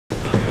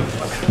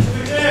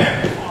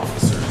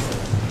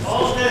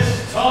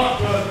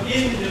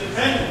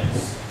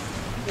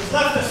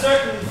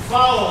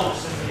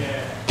foulness in the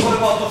air. What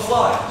about the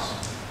flies?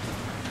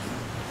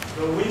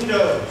 The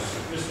windows,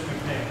 Mr.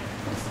 McNair.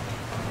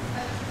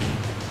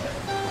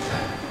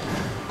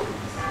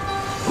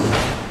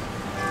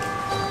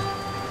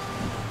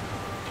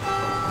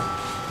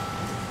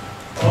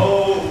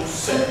 Oh,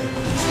 say,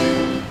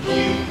 do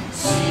you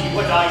see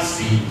what I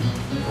see?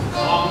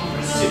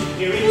 Congress sitting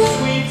here in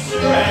sweet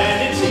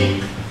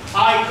serenity.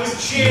 I could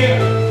cheer,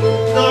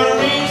 the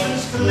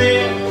reason's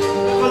clear.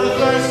 For the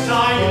first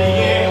time in a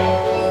year,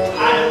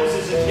 Adams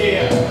isn't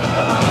here.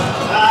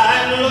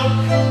 And look,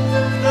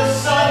 the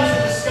sun's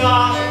in the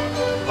sky,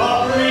 a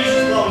breeze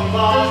is blowing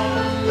by,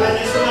 and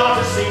there's not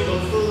a single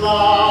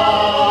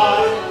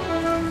fly.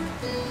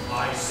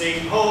 I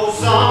sing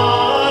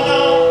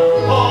Hosanna,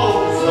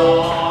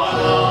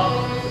 Hosanna,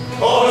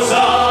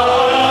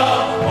 Hosanna,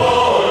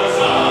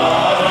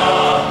 Hosanna,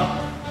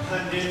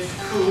 and it's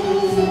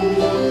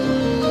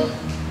cool.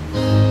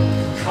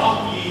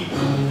 Come ye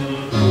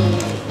cool,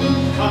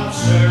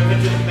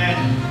 conservative men,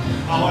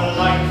 our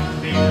life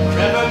may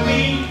never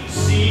be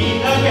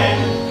seen again.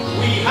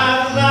 We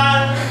have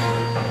land,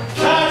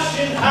 cash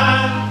in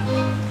hand,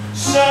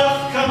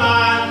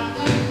 self-command,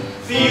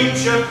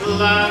 future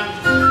plan,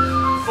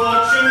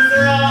 fortune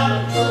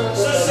thrives,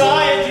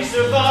 society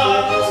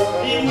survives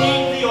in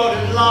neatly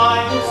ordered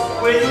lives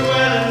with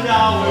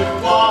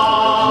well-endowed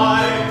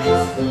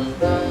wives.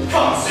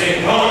 Come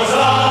sing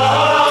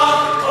Hosanna,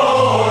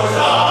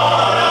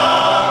 Hosanna,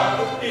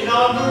 in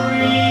our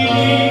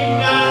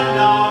breeding and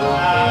our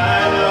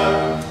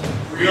manner.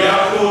 We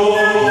are cool.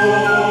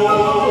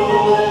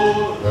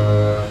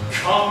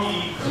 Come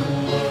ye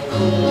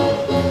cool,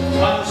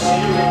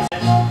 considerate.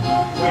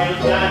 We'll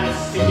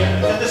dance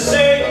together to the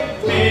same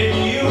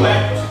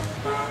minuet.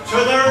 To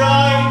the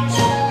right,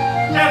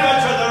 never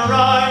to the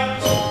right,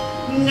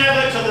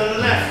 never to the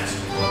left,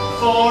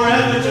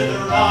 forever to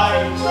the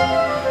right.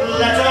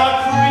 Let our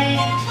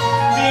creed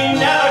be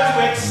never to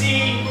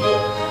exceed,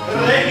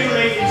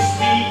 regulated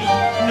speed,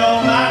 no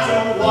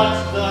matter what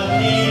the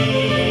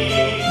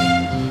need.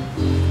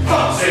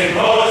 Come sing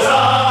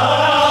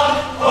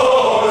Hosanna,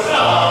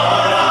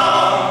 Hosanna,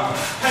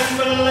 and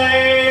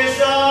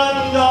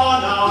blazoned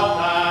on our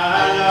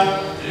banner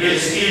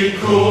is in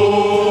cool.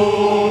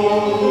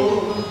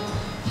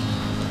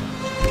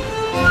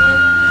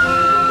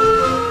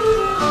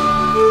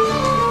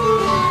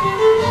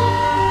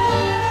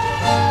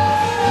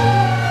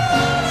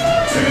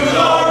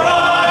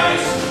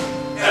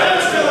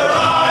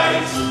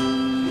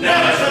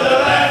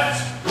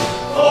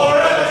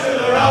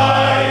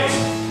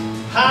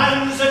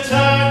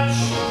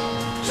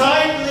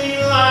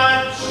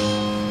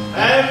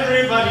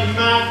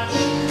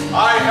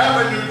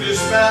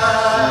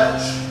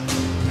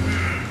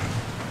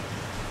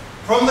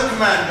 From the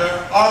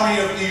Commander, Army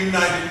of the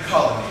United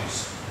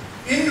Colonies.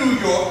 In New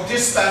York,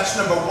 dispatch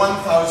number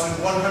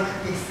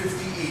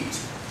 1158.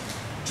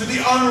 To the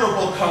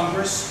Honorable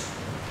Congress,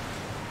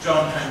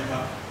 John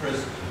Hancock,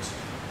 President.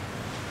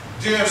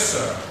 Dear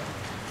Sir,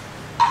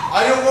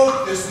 I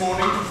awoke this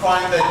morning to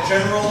find that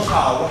General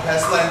Howe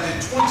has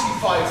landed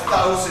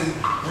 25,000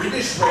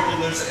 British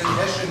regulars and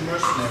Hessian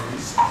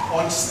mercenaries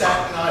on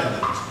Staten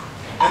Island,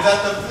 and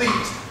that the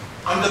fleet,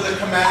 under the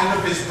command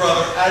of his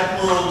brother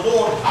Admiral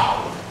Lord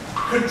Howe,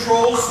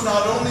 controls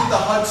not only the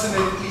Hudson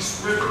and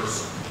East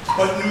Rivers,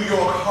 but New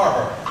York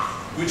Harbor,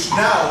 which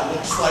now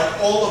looks like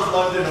all of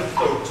London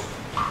afloat.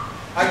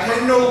 I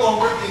can no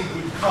longer in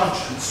good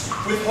conscience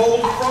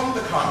withhold from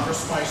the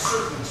Congress my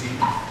certainty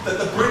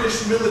that the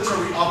British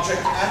military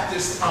object at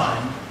this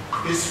time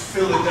is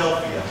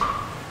Philadelphia.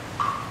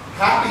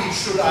 Happy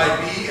should I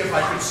be if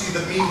I could see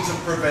the means of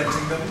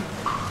preventing them,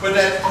 but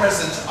at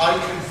present I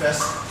confess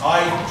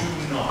I do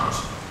not.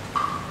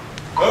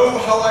 Oh,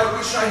 how I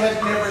wish I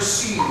had never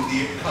seen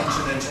the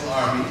Continental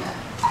Army.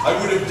 I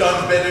would have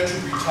done better to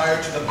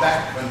retire to the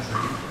back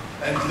country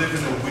and live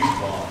in a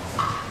wigwam.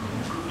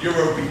 Your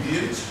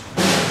obedient,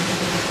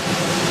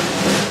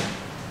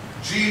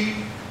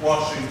 G.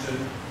 Washington.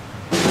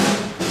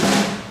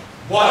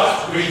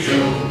 What we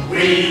do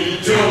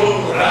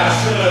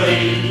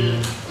rationally.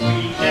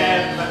 We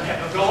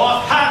never go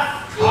off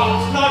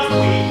half-cocked, not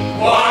we.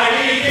 Why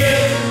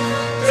begin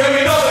till we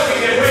know that we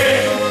can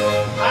win?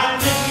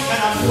 And if we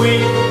cannot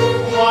win,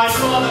 why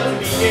bother to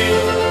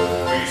begin?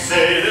 We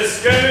say this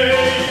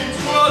game's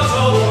not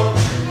over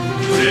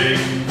losing.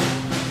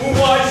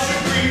 Why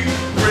should we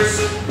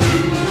risk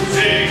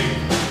losing?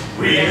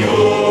 We go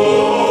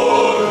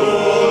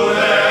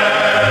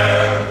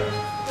there.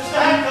 Mr.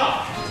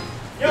 Hancock,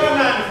 you're a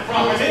man of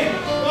property,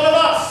 one of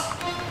us.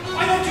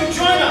 Why don't you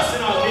join us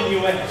in our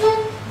minuet?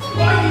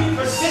 Why do you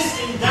persist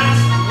in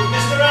dancing with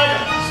Mr.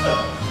 Adams?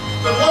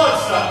 Good Lord,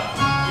 sir,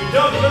 you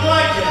don't even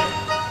like him.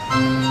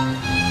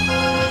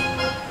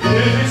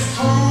 It is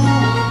true,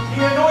 he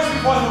annoys me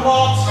quite a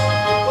lot,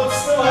 but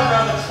still I'd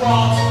rather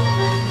trot.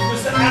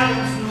 Mr.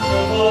 Adams knew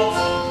the vault.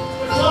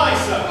 But why,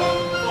 sir?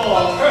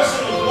 For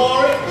personal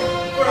glory?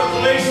 For a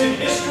place in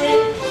history?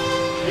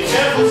 Be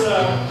careful,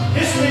 sir.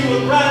 History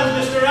will brand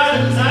Mr.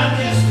 Adams and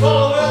his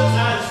followers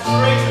as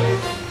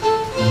traitors.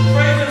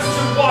 Traitors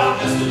to what,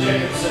 Mr.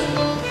 Dickinson?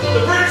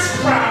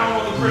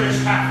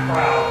 British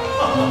half-crowd.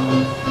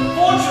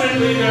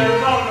 Fortunately, there are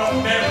not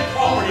enough men with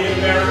property in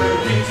America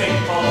to dictate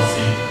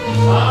policy.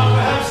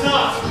 Perhaps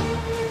not.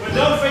 But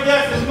don't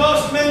forget that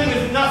most men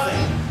with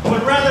nothing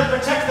would rather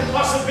protect the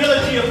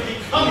possibility of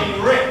becoming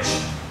rich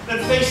than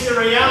face the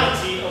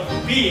reality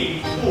of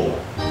being poor.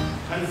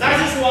 And that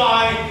is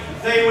why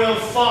they will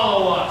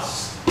follow us.